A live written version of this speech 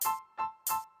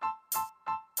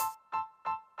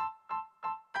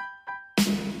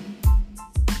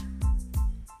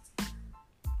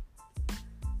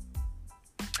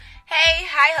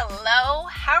hi, hello.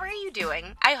 How are you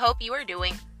doing? I hope you are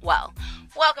doing well.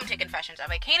 Welcome to Confessions of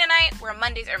a Canaanite, where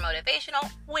Mondays are motivational,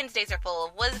 Wednesdays are full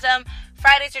of wisdom,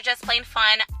 Fridays are just plain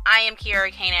fun. I am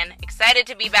Kiara Kanan, excited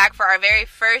to be back for our very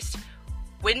first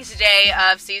Wednesday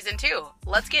of season 2.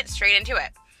 Let's get straight into it.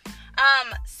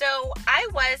 I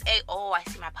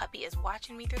see my puppy is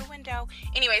watching me through the window.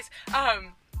 Anyways,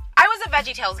 I was a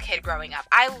VeggieTales kid growing up.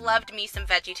 I loved me some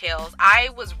VeggieTales. I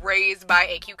was raised by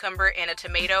a cucumber and a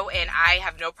tomato, and I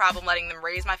have no problem letting them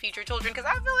raise my future children because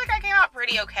I feel like I came out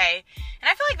pretty okay. And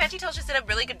I feel like VeggieTales just did a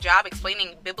really good job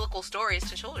explaining biblical stories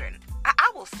to children.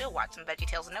 I will still watch some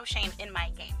VeggieTales, no shame in my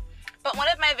game. But one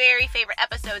of my very favorite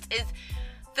episodes is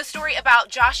the story about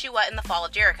Joshua and the fall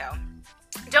of Jericho.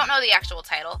 Don't know the actual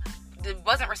title.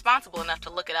 Wasn't responsible enough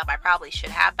to look it up. I probably should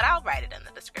have, but I'll write it in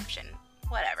the description.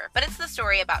 Whatever. But it's the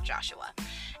story about Joshua.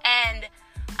 And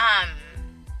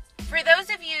for those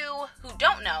of you who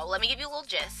don't know, let me give you a little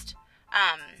gist.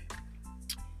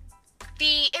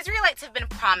 The Israelites have been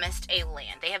promised a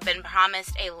land. They have been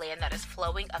promised a land that is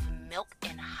flowing of milk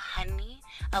and honey.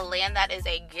 A land that is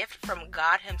a gift from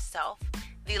God himself.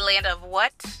 The land of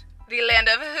what? The land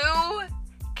of who?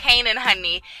 Canaan,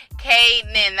 honey.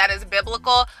 Canaan. That is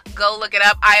biblical. Go look it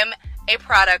up. I am a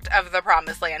product of the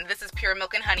promised land. This is pure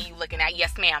milk and honey you looking at.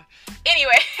 Yes, ma'am.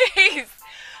 Anyways,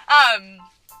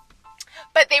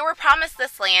 but they were promised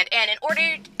this land, and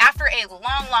after a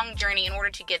long journey, in order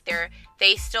to get there,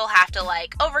 they still have to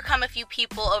overcome a few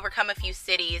people, overcome a few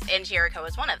cities, and Jericho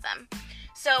is one of them.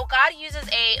 So God uses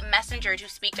a messenger to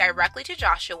speak directly to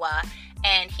Joshua,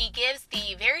 and he gives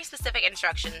the very specific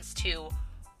instructions to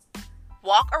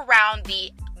walk around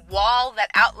the wall that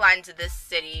outlines this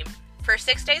city for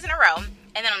 6 days in a row,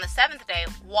 and then on the 7th day,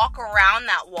 walk around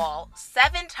that wall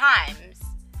 7 times,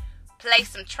 play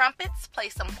some trumpets, play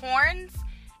some horns,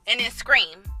 and then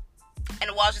scream, and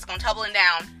the wall's just gonna tumbling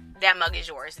down. That mug is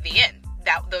yours. The end.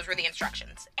 Those were the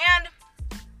instructions. And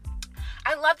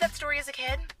I loved that story as a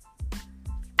kid.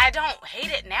 I don't hate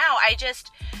it now.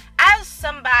 As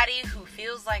somebody who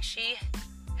feels like she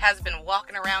has been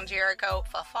walking around Jericho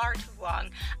for far too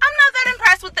long, I'm not that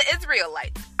impressed with the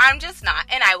Israelites. I'm just not,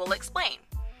 and I will explain.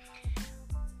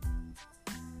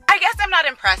 I guess I'm not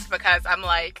impressed because I'm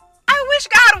like, I wish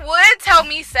God would tell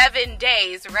me 7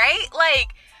 days, right?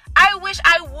 I wish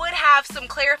I would have some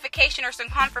clarification or some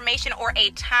confirmation or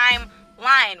a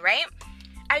timeline, right?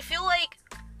 I feel like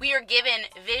we are given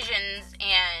visions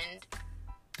and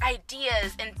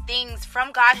ideas and things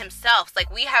from God himself.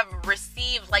 We have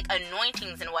received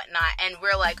anointings and whatnot, and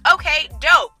we're like, okay,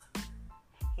 dope.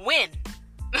 When?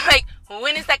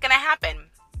 When is that gonna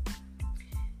happen?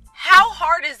 How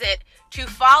hard is it to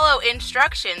follow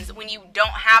instructions when you don't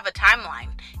have a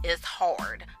timeline? It's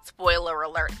hard. Spoiler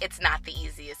alert, it's not the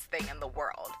easiest thing in the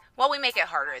world. Well, we make it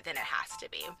harder than it has to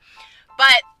be.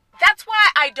 But that's why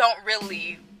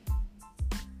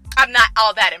I'm not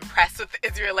all that impressed with the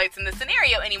Israelites in this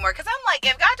scenario anymore, because I'm like,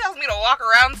 if God tells me to walk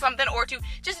around something or to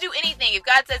just do anything, if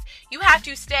God says you have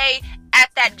to stay at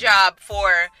that job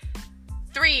for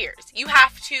 3 years, you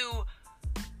have to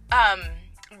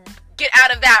get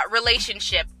out of that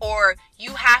relationship, or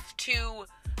you have to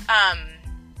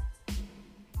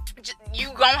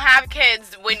you gonna have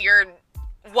kids when you're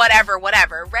whatever,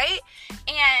 right?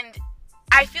 And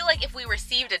I feel like if we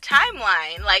received a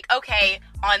timeline, okay,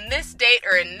 on this date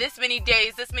or in this many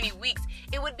days, this many weeks,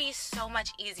 it would be so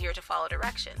much easier to follow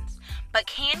directions. But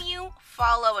can you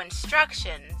follow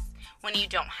instructions when you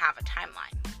don't have a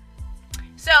timeline?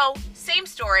 So, same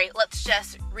story, let's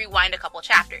just rewind a couple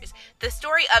chapters. The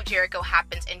story of Jericho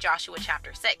happens in Joshua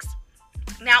chapter 6.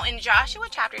 Now, in Joshua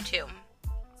chapter 2,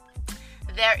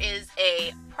 there is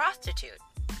a prostitute.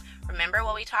 Remember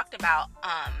what we talked about,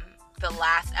 the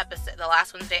last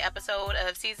Wednesday episode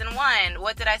of season 1.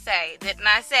 What did I say? Didn't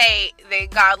I say that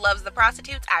God loves the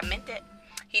prostitutes? I meant it.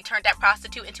 He turned that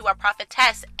prostitute into a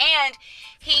prophetess, and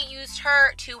he used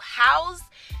her to house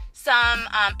some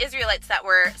Israelites that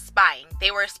were spying. They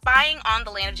were spying on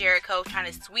the land of Jericho, trying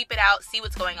to sweep it out, see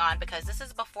what's going on, because this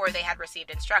is before they had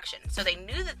received instruction. So they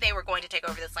knew that they were going to take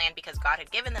over this land because God had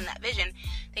given them that vision.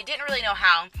 They didn't really know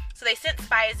how, so they sent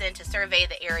spies in to survey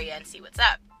the area and see what's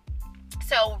up.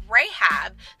 So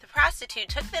Rahab, the prostitute,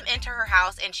 took them into her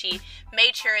house, and she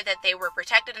made sure that they were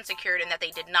protected and secured and that they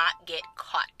did not get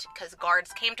caught, because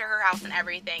guards came to her house and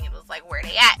everything. It was like, where are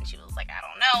they at? And she was like, I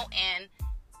don't know. And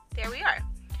there we are.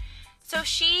 So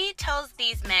she tells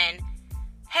these men,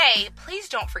 hey, please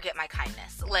don't forget my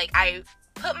kindness. I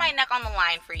put my neck on the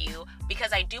line for you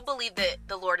because I do believe that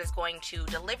the Lord is going to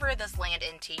deliver this land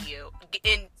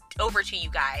over to you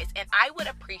guys, and I would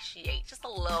appreciate just a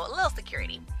little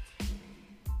security.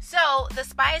 So the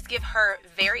spies give her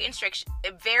very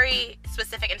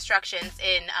specific instructions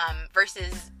in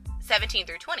verses 17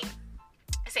 through 20.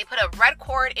 They say, put a red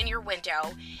cord in your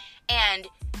window, and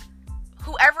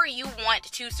whoever you want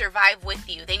to survive with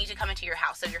you, they need to come into your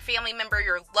house. So your family member,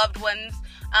 your loved ones,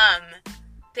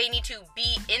 they need to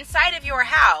be inside of your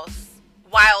house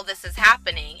while this is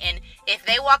happening. And if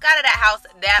they walk out of that house,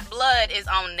 that blood is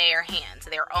on their hands,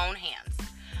 their own hands.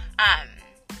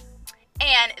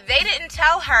 And they didn't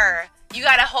tell her, you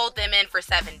got to hold them in for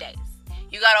 7 days.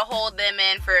 You got to hold them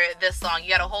in for this long. You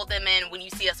got to hold them in when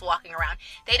you see us walking around.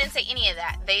 They didn't say any of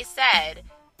that. They said,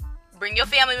 bring your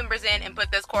family members in and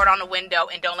put this cord on the window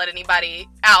and don't let anybody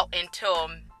out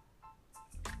until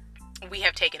we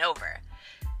have taken over.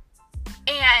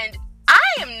 And I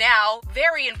am now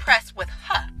very impressed with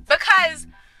her because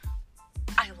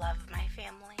I love my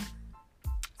family.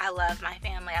 I love my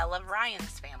family. I love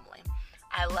Ryan's family.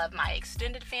 I love my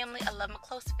extended family. I love my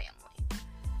close family.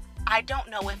 I don't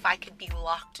know if I could be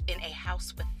locked in a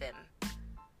house with them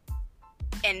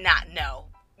and not know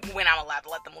when I'm allowed to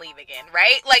let them leave again,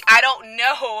 right? Like, I don't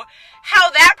know how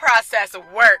that process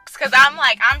works, because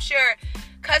I'm sure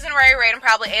Cousin Ray Ray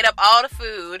probably ate up all the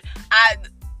food.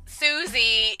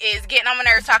 Susie is getting on my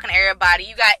nerves talking to everybody.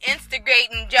 You got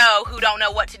instigating Joe who don't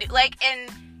know what to do. Like, and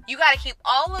you got to keep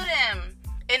all of them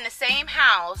in the same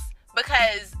house,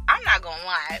 because I'm not gonna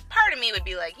lie, part of me would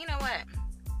be like, you know what?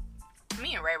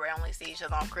 Me and Ray Ray only see each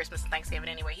other on Christmas and Thanksgiving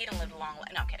anyway. He done lived a long life.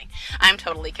 No, I'm kidding. I'm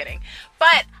totally kidding.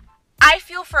 But I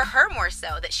feel for her more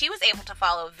so that she was able to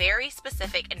follow very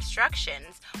specific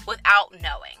instructions without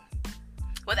knowing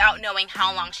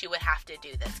how long she would have to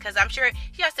do this. Because I'm sure,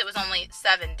 yes, it was only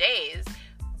 7 days,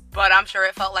 but I'm sure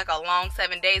it felt like a long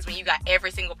 7 days when you got every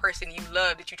single person you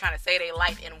love that you're trying to save their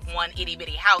life in one itty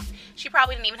bitty house. She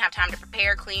probably didn't even have time to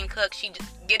prepare, clean, cook. She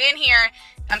just, get in here,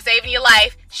 I'm saving your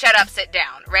life, shut up, sit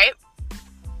down, right?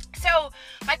 So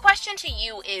my question to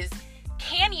you is,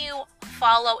 can you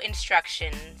follow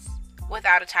instructions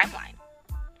without a timeline?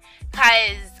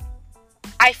 Because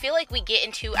I feel like we get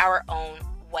into our own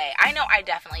way. I know I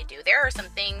definitely do. There are some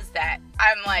things that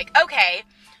I'm like, okay,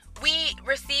 we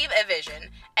receive a vision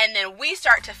and then we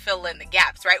start to fill in the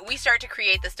gaps, right? We start to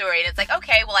create the story, and it's like,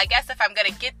 okay, well, I guess if I'm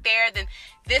gonna get there, then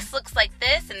this looks like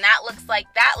this and that looks like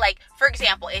that. Like, for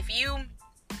example, if you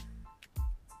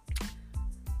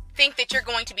think that you're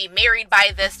going to be married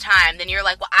by this time, then you're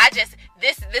like, well,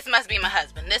 this must be my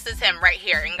husband. This is him right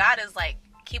here. And God is like,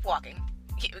 keep walking.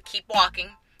 Keep walking.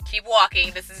 Keep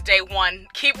walking. This is day one.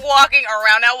 Keep walking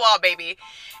around that wall, baby.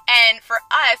 And for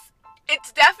us,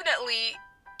 it's definitely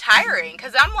tiring,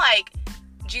 because I'm like,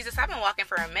 Jesus, I've been walking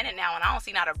for a minute now and I don't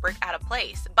see not a brick out of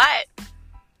place. But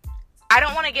I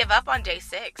don't want to give up on day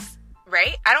 6,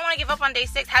 right? I don't want to give up on day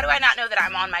 6. How do I not know that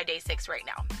I'm on my day 6 right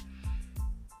now?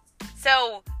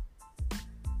 So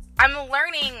I'm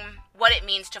learning what it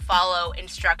means to follow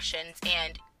instructions,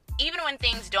 and even when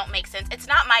things don't make sense, it's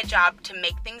not my job to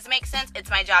make things make sense.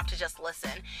 It's my job to just listen.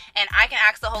 And I can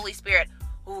ask the Holy Spirit,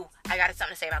 ooh, I got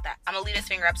something to say about that. I'm going to leave this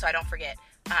finger up so I don't forget.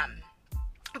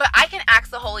 But I can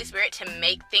ask the Holy Spirit to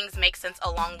make things make sense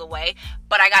along the way,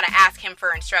 but I got to ask him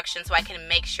for instruction so I can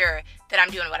make sure that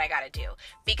I'm doing what I got to do.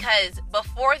 Because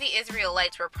before the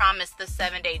Israelites were promised the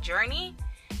 7-day journey,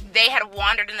 they had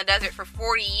wandered in the desert for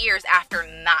 40 years after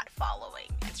not following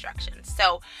instructions.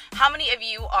 So how many of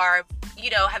you are,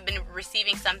 have been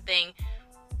receiving something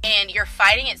and you're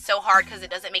fighting it so hard because it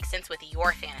doesn't make sense with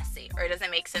your fantasy, or it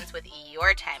doesn't make sense with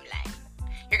your timeline?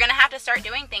 You're going to have to start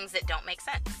doing things that don't make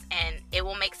sense, and it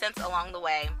will make sense along the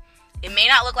way. It may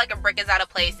not look like a brick is out of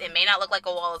place. It may not look like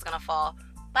a wall is going to fall,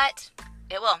 but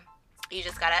it will. You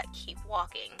just got to keep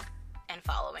walking and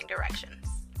following directions.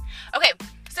 Okay,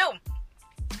 so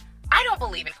I don't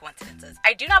believe in coincidences.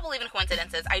 I do not believe in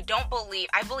coincidences. I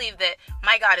believe that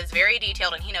my God is very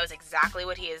detailed and he knows exactly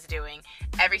what he is doing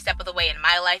every step of the way in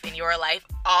my life, in your life,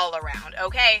 all around,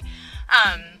 okay?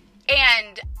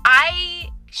 And I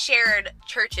shared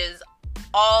churches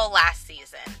all last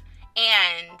season,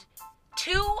 and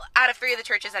 2 out of 3 of the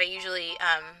churches that I usually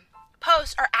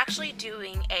post are actually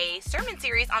doing a sermon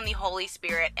series on the Holy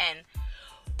Spirit, and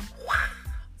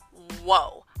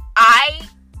whoa, I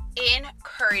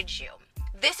encourage you.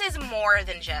 This is more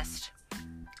than just,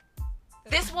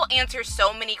 this will answer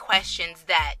so many questions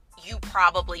that you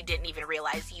probably didn't even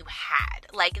realize you had.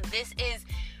 Like,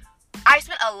 I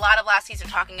spent a lot of last season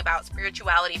talking about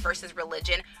spirituality versus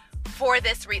religion for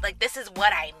this this is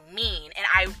what I mean. And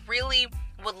I really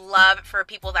would love for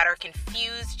people that are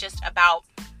confused just about,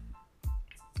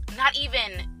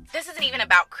 this isn't even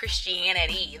about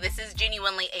Christianity. This is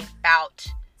genuinely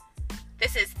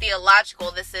this is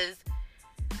theological.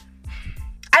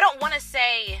 I don't want to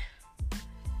say,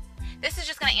 this is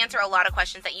just going to answer a lot of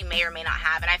questions that you may or may not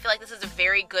have, and I feel like this is a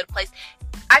very good place.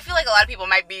 I feel like a lot of people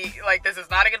might be like, this is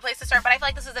not a good place to start, but I feel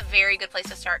like this is a very good place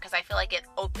to start because I feel like it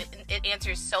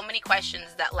answers so many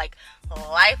questions that like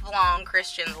lifelong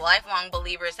Christians, lifelong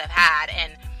believers have had,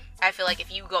 and I feel like if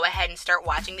you go ahead and start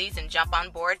watching these and jump on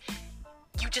board,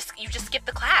 you just skip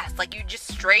the class. Like you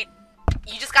just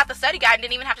got the study guide and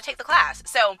didn't even have to take the class.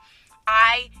 So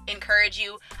I encourage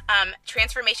you.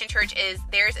 Transformation Church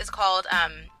theirs is called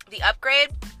The Upgrade,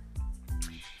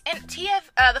 and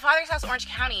TF the Father's House Orange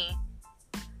County.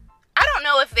 I don't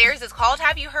know if theirs is called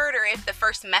Have You Heard or if the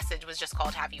first message was just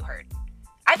called Have You Heard.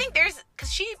 I think theirs,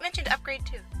 because she mentioned Upgrade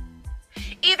too.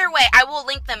 Either way, I will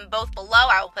link them both below.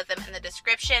 I will put them in the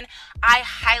description. I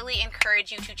highly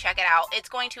encourage you to check it out. It's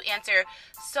going to answer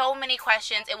so many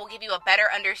questions. It will give you a better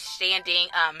understanding.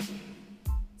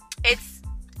 If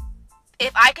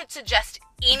I could suggest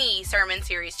any sermon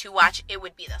series to watch, it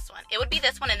would be this one. It would be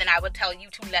this one, and then I would tell you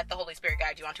to let the Holy Spirit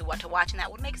guide you onto what to watch, and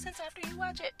that would make sense after you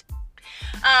watch it.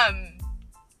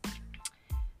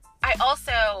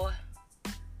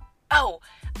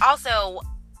 Also,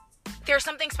 there's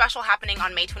something special happening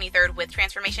on May 23rd with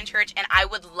Transformation Church, and I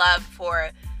would love for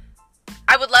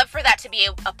that to be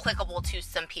applicable to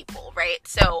some people, right?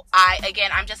 So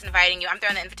I'm just inviting you. I'm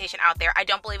throwing the invitation out there. I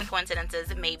don't believe in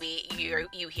coincidences. Maybe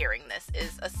you hearing this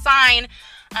is a sign.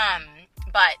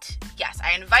 But yes,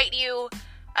 I invite you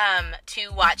to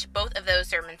watch both of those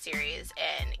sermon series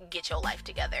and get your life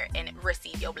together and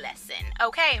receive your blessing.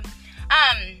 Okay.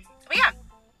 But yeah,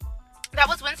 that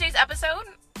was Wednesday's episode.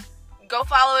 Go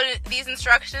follow these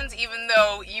instructions, even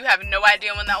though you have no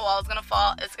idea when that wall is going to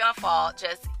fall. It's going to fall.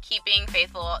 Just keep being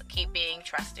faithful, keep being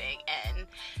trusting, and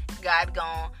God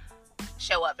gonna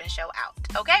show up and show out.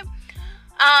 Okay?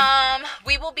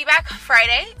 We will be back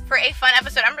Friday for a fun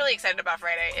episode. I'm really excited about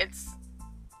Friday.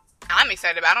 I'm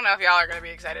excited about it. I don't know if y'all are going to be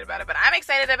excited about it, but I'm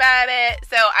excited about it.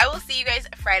 So I will see you guys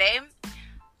Friday.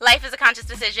 Life is a conscious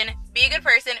decision. Be a good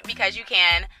person because you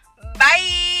can.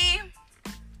 Bye!